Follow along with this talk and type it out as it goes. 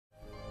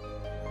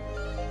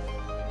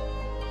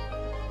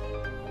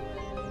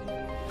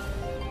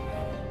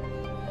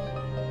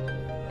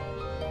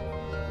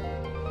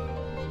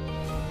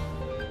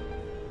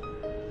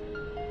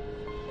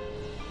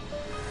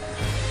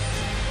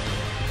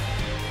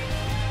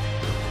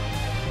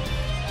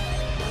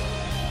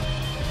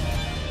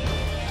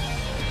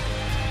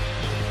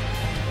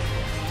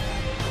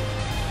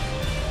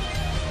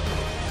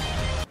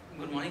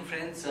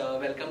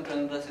welcome to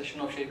another session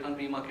of Sharekhan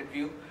Pre-Market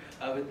View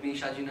with me,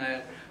 Shaji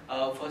Nair.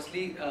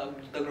 Firstly,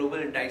 the global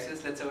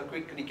indices. Let's have a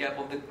quick recap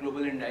of the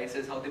global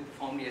indices, how they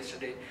performed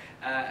yesterday.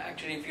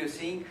 Actually, if you're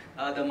seeing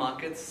the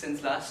markets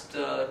since last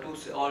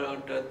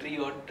three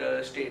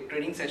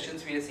trading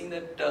sessions, we are seeing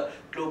that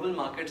global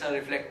markets are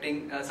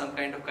reflecting some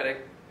kind of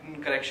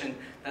correction.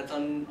 That's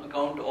on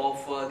account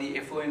of the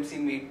FOMC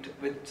meet,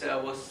 which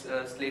was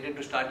slated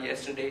to start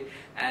yesterday,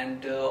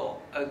 and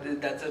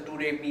that's a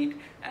two-day meet.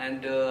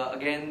 And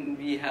again,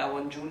 we have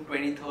on June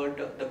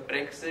 23rd the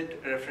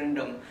Brexit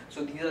referendum.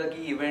 So these are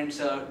key events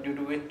due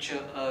to which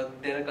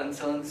there are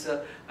concerns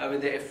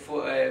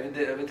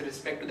with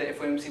respect to the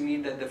FOMC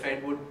meet that the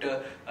Fed would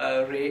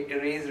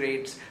raise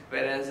rates,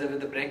 whereas with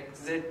the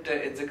Brexit,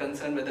 it's a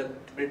concern whether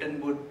Britain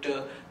would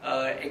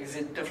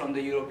exit from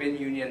the European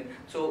Union.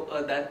 So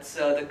that's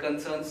the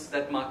concerns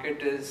that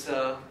market is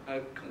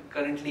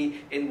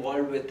currently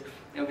involved with,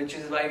 which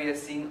is why we are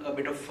seeing a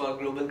bit of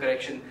global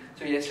correction.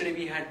 So yesterday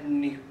we had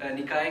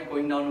Nikkei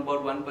going down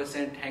about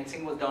 1%, Hang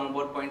Seng was down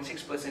about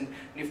 0.6%,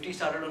 Nifty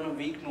started on a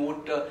weak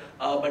note,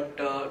 but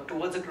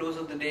towards the close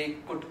of the day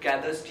could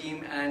gather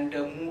steam and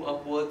move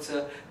upwards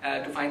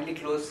to finally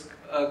close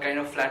kind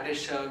of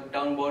flattish,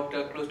 down about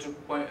close to 2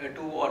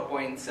 odd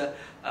points.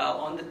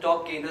 On the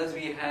top gainers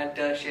we had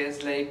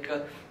shares like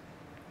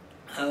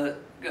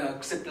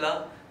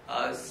Cipla,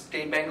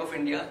 State Bank of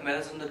India,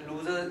 whereas on the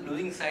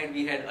losing side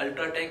we had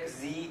Ultratech,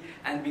 Z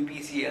and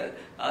BPCL.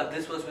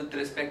 This was with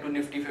respect to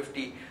Nifty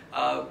 50.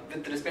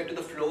 With respect to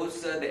the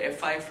flows, the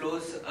FI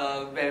flows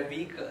were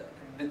weak.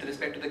 With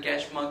respect to the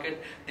cash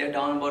market, they are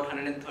down about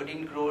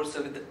 113 crores.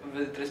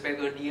 With respect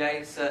to the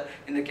DIs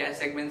in the cash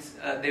segments,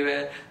 they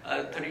were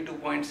 32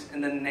 points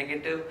in the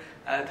negative,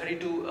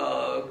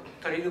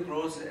 32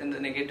 crores in the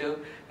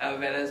negative,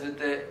 whereas with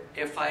the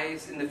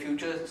FIs in the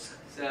futures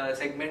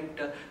segment,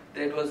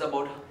 it was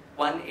about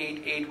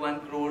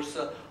 1881 crores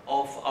of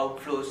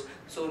outflows.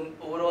 So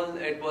overall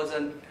it was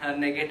a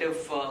negative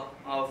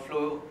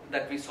flow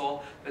that we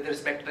saw with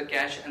respect to the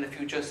cash and the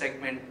future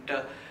segment.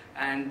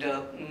 And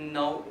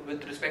now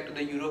with respect to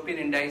the European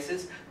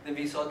indices,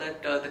 we saw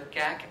that the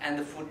CAC and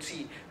the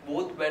FTSE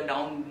both were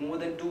down more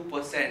than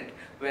 2%,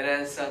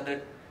 whereas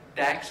the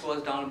DAX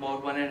was down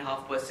about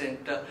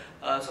 1.5%.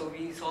 So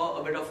we saw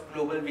a bit of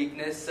global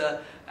weakness,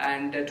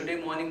 and today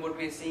morning what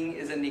we're seeing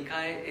is a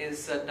Nikkei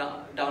is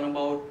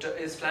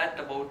is flat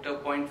about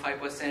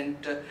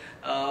 0.5%,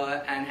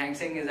 and Hang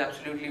Seng is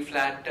absolutely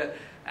flat,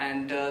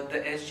 and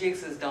the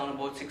SGX is down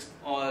about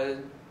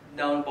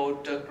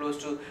close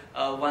to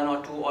 1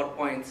 or 2 odd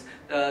points.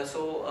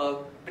 So a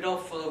bit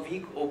of a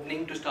weak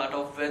opening to start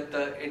off with.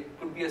 It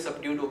could be a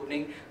subdued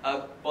opening.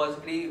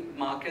 Possibly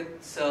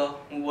markets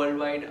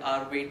worldwide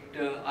are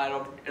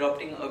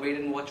adopting a wait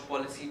and watch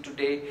policy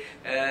today,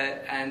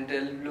 and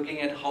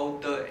looking at how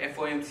the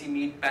FOMC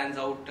meet pans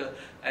out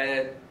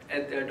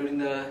during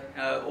the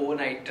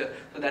overnight.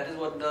 So that is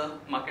what the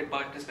market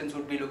participants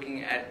would be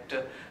looking at.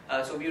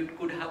 So we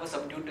could have a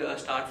subdued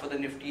start for the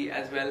Nifty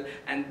as well,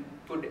 and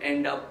could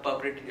end up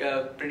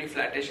pretty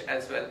flattish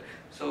as well.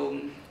 So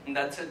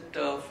that's it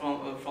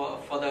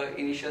for the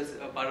initial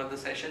part of the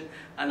session,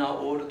 and now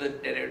over to the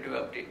derivative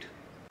update.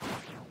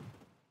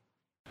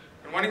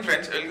 Good morning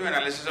friends, I'll give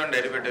analysis on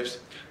derivatives.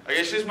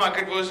 Yesterday's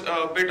market was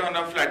a bit on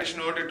a flattish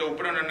note. It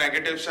opened on a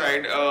negative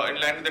side, in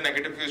line with the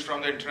negative views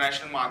from the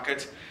international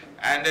markets,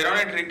 and thereon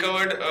it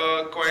recovered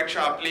quite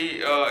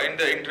sharply in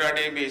the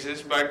intraday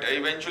basis, but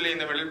eventually in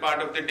the middle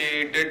part of the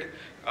day it did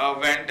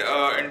went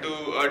into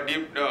a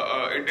deep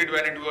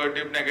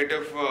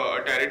negative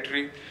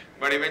territory,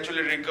 but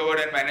eventually recovered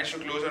and managed to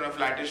close on a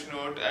flattish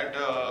note at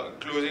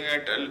closing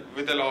at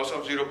with a loss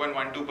of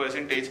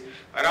 0.12%.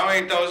 Around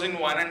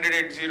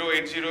 8,180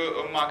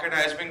 market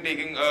has been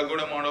taking a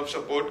good amount of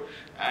support,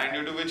 and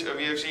due to which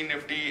we have seen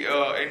Nifty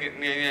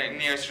in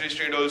yesterday's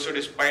trade also,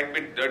 despite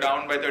being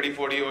down by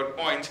 30-40 odd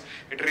points,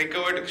 it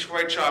recovered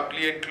quite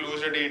sharply and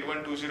closed at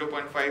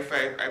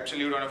 8120.55,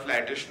 absolute on a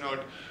flattish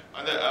note.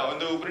 On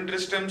the open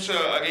interest terms,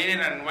 again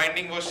an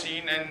unwinding was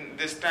seen, and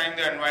this time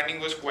the unwinding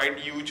was quite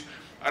huge.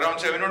 Around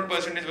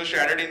 7% was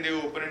shaded in the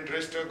open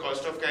interest.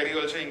 Cost of carry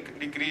also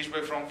decreased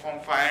from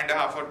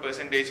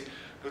 5.5%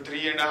 to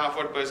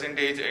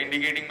 3.5%,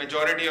 indicating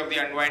majority of the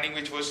unwinding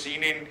which was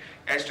seen in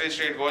yesterday's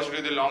trade was due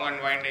to the long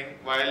unwinding,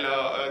 while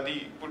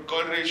the put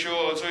call ratio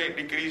also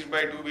decreased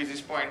by 2 basis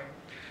points.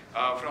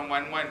 From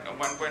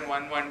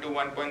 1.11 to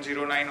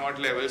 1.09 odd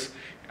levels.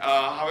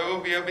 However,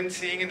 we have been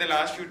seeing in the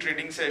last few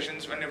trading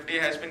sessions when Nifty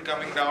has been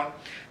coming down,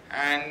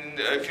 and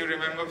if you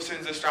remember,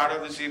 since the start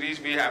of the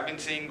series we have been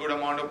seeing good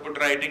amount of put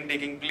writing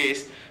taking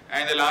place,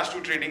 and the last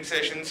 2 trading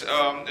sessions,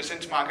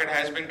 since market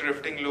has been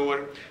drifting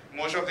lower,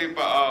 most of the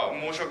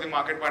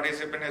market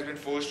participant has been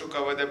forced to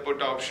cover their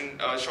put option,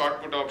 short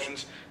put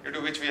options, due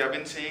to which we have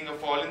been seeing a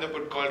fall in the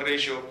put call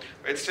ratio.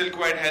 It's still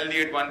quite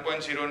healthy at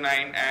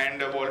 1.09, and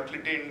the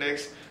volatility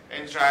index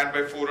inched higher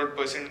by 4 odd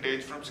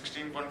percentage from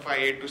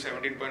 16.58 to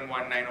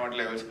 17.19 odd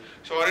levels.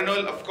 So all in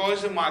all, of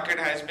course, the market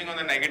has been on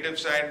the negative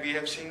side. We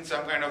have seen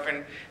some kind of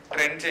an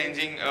trend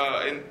changing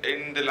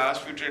in the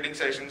last few trading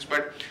sessions,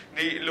 but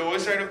the lower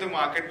side of the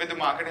market, where the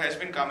market has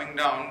been coming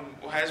down,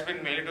 has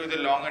been mainly to the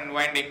long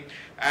unwinding,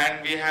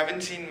 and we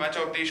haven't seen much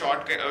of the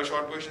short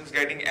positions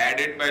getting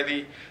added by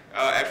the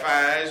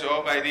FIIs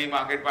or by the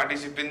market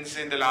participants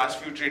in the last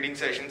few trading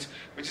sessions,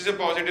 which is a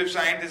positive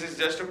sign. This is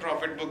just a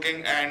profit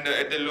booking, and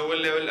at the lower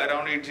level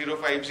around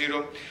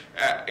 8050,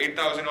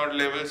 8000 odd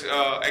levels,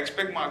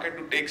 expect market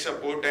to take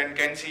support and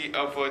can see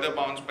a further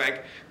bounce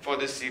back for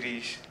this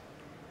series.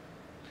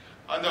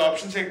 On the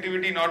options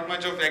activity, not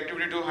much of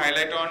activity to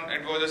highlight on.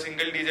 It was a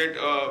single digit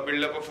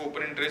build-up of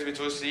open interest which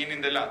was seen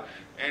in the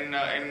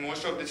in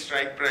most of the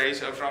strike price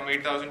from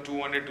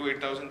 8,200 to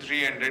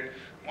 8,300.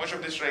 Most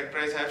of the strike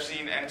price have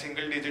seen a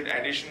single digit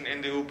addition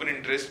in the open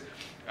interest,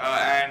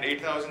 and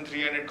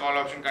 8,300 call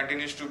option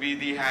continues to be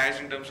the highest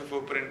in terms of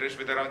open interest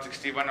with around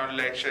 61 odd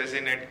lakh shares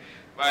in it.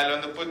 While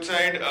on the put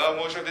side,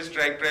 most of the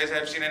strike price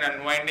have seen an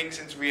unwinding,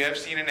 since we have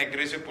seen an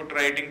aggressive put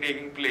writing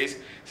taking place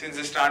since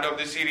the start of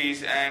the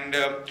series, and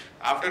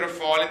after a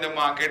fall in the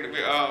market,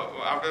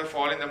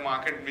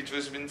 which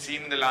was been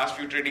seen in the last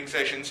few trading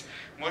sessions,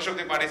 most of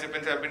the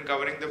participants have been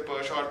covering the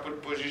short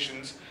put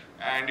positions,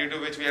 and due to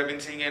which we have been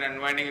seeing an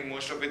unwinding in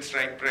most of its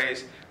strike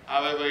price.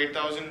 However,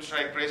 8,000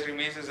 strike price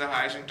remains as the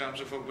highest in terms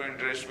of open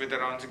interest with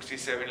around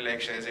 67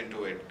 lakh shares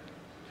into it.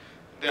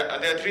 There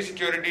are three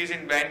securities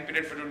in buying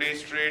period for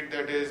today's trade,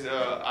 that is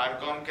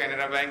Arcom,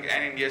 Canara Bank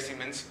and India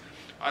Cements.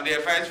 On the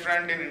FIs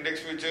front, in index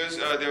futures,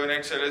 they were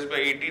net sellers by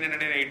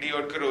 1880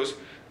 odd crores.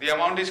 The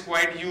amount is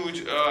quite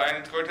huge and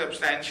it's quite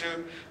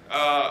substantial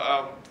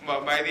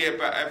by the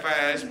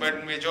FIs,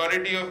 but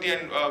majority of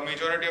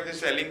the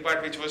selling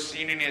part which was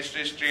seen in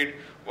yesterday's trade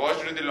was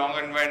due to the long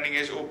unwinding,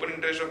 as open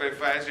interest of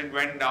FIs it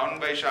went down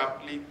by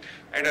sharply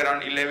at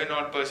around 11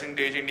 odd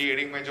percentage,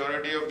 indicating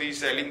majority of the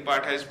selling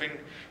part has been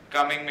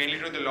coming mainly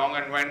to the long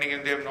unwinding,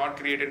 and they have not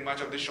created much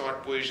of the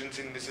short positions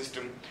in the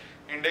system.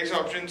 Index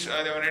options,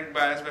 they were net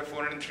buyers by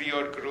 403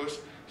 odd crores.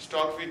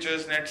 Stock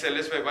futures net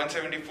sellers by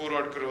 174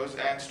 odd crores,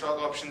 and stock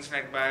options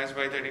net buyers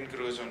by 13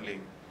 crores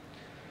only.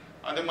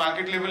 On the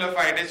market level of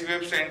IDEX, we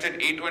have stands at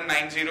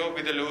 8190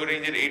 with a lower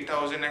range at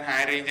 8000 and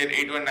higher range at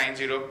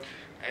 8190.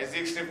 As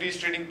the Nifty is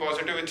trading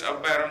positive, it's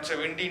up by around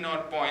 17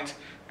 odd points.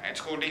 It's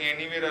quoting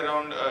anywhere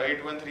around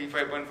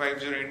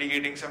 8135.50,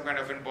 indicating some kind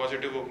of a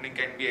positive opening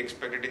can be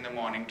expected in the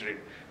morning trade.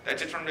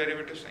 That's it from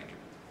derivatives. Thank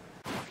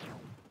you.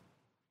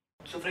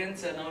 So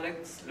friends, now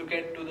let's look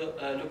into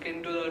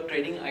the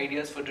trading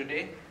ideas for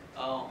today.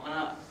 On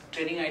our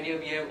trading idea,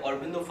 we have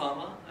Aurobindo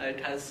Pharma. It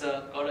has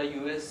got a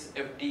US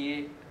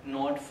FDA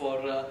nod for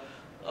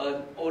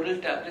an oral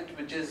tablet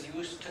which is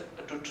used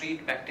to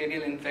treat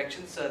bacterial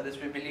infections. This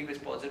we believe is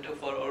positive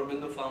for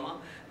Aurobindo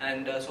Pharma,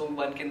 and so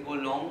one can go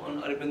long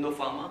on Aurobindo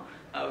Pharma,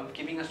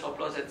 keeping a stop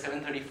loss at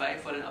 735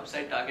 for an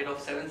upside target of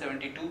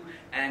 772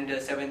 and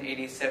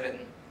 787.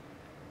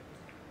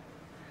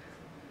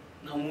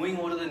 Now moving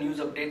over to the news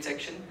update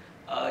section,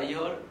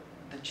 here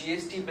the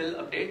GST bill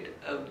update.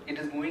 It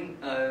is moving.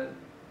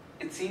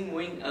 It's seen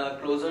moving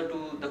closer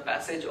to the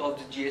passage of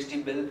the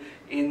GST bill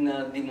in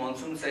the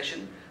monsoon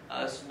session,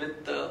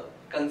 with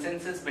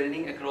consensus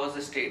building across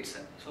the states.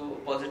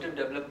 So positive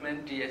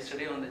development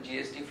yesterday on the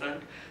GST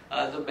front.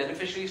 The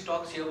beneficiary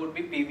stocks here would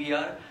be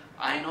PVR,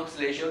 Inox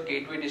Leisure,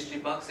 Gateway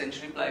Distripark,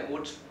 Century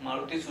Plyboards,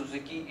 Maruti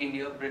Suzuki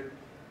India,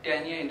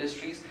 Britannia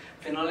Industries,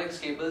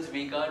 Phenolics Cables,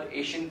 V-Guard,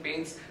 Asian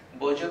Paints,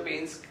 Berger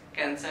Paints,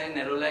 Kansai,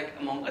 Nerolac,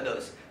 among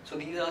others. So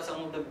these are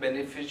some of the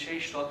beneficiary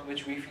stocks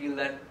which we feel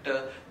that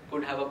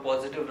could have a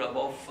positive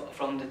rub-off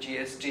from the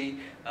GST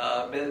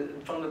bill,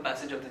 from the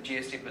passage of the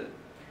GST bill.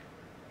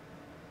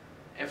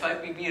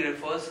 FIPB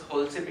refers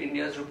Wholesale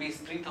India's rupees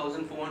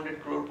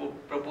 3,400 crore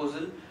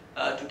proposal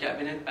to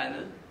cabinet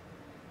panel.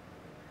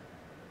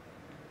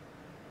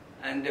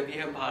 And we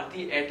have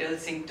Bharti Airtel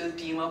Singtel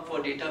team up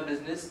for data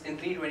business in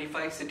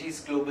 325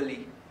 cities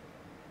globally.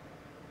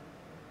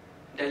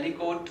 Delhi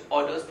court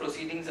orders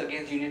proceedings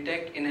against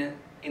Unitech in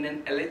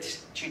an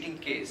alleged cheating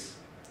case.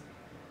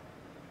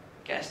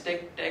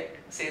 Castech Tech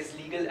says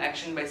legal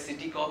action by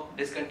Citicorp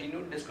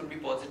discontinued. This could be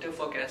positive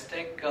for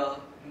Castech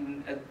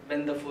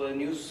when the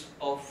news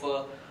of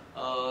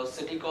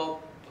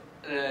Citicorp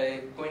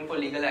going for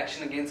legal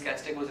action against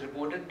Castech was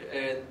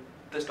reported.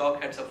 The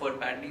stock had suffered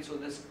badly, so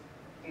this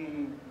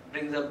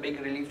brings a big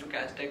relief to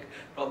Castech.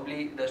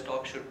 Probably the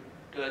stock should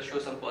show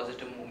some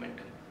positive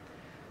momentum.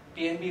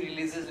 PNB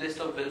releases list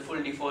of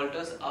willful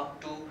defaulters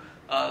up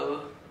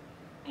to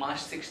March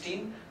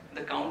 16.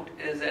 The count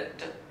is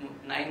at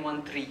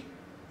 913.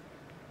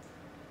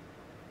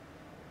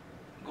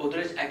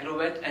 Godrej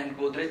Agrovet and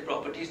Godrej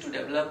Properties to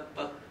develop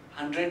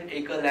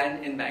 100-acre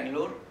land in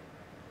Bangalore.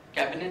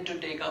 Cabinet to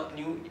take up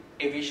new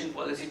aviation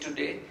policy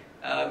today.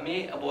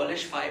 May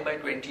abolish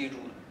 5/20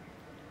 rule.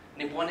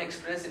 Nippon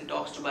Express in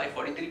talks to buy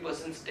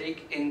 43%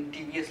 stake in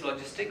TVS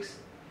Logistics.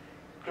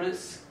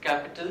 Chris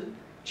Capital,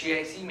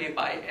 GIC may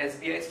buy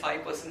SBI's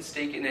 5%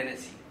 stake in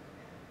NSE.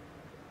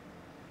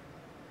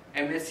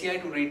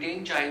 MSCI to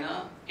retain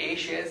China A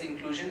shares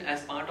inclusion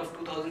as part of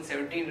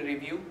 2017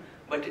 review,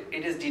 but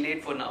it is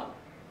delayed for now.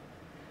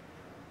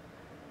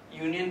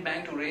 Union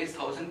Bank to raise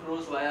 1,000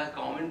 crores via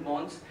government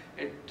bonds.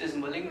 It is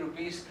mulling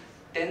rupees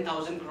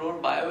 10,000 crore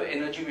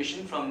bioenergy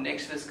mission from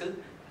next fiscal.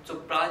 So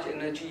Praj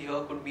Energy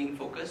here could be in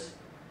focus.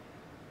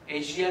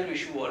 HDL to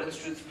issue warrants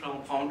to its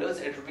founders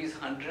at rupees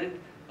 100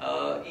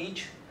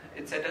 each.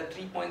 It's at a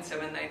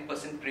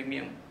 3.79%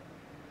 premium.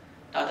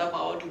 Tata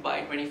Power to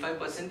buy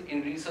 25%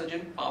 in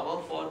Resurgent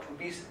Power for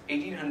rupees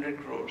 1,800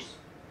 crores.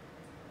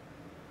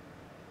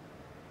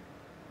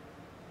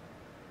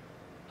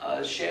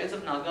 Shares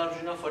of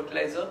Nagarjuna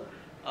Fertilizer,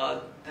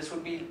 this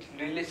would be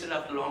relisted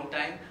after a long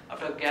time,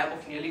 after a gap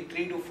of nearly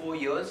 3 to 4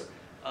 years.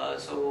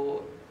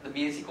 So the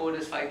BSE code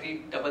is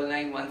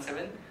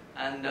 539917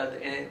 and the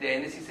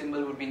NSE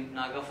symbol would be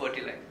Naga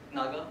Fertilizer,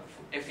 Naga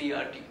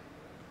FERT.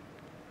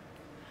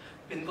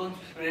 Pincon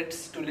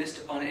spreads to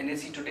list on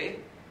NSE today.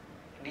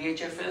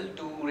 DHFL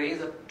to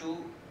raise up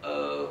to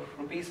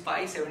rupees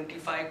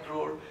 575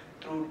 crore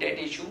through debt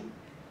issue.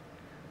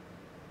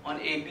 On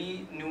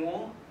AB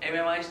Nuo,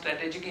 MMI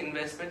Strategic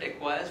Investment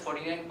acquires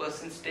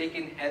 49% stake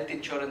in health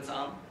insurance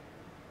arm.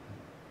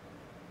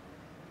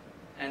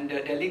 And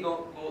Delhi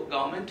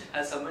government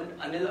has summoned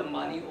Anil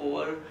Ambani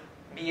over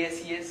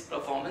BSES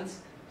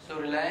performance. So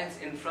Reliance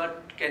Infra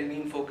can be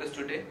in focus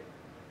today.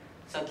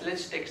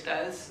 Satluj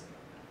Textiles,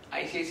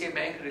 ICICI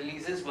Bank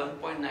releases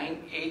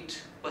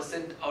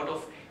 1.98% out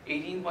of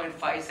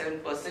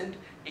 18.57%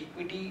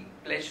 equity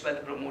pledged by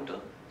the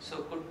promoter. So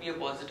could be a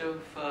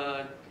positive,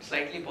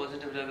 slightly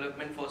positive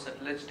development for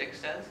Satluj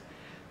Textiles.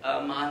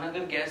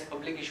 Mahanagar Gas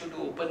public issue to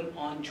open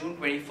on June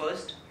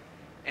 21st.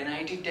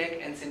 NIT Tech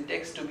and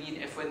Syntex to be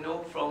in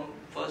FNO from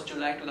 1st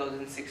July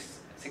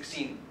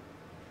 2016.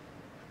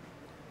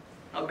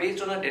 Now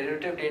based on our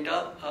derivative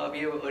data, we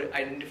have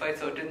identified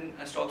certain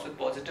stocks with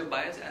positive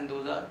bias, and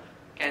those are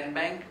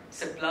CanBank,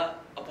 Cipla,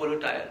 Apollo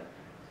Tyre.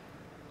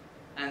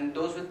 And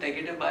those with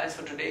negative bias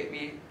for today,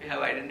 we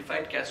have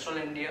identified Castrol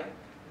India,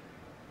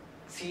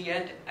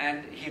 CEAT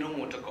and Hero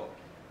MotoCorp.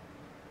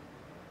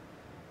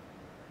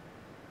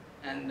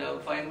 And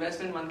for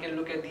investment, one can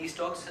look at these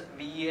stocks: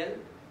 VEL,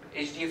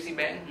 HDFC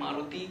Bank,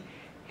 Maruti,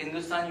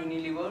 Hindustan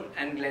Unilever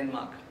and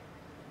Glenmark.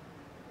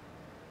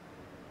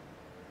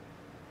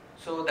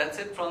 So that's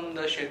it from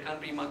the Sharekhan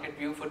pre-market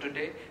view for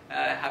today.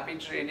 Happy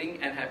trading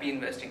and happy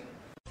investing.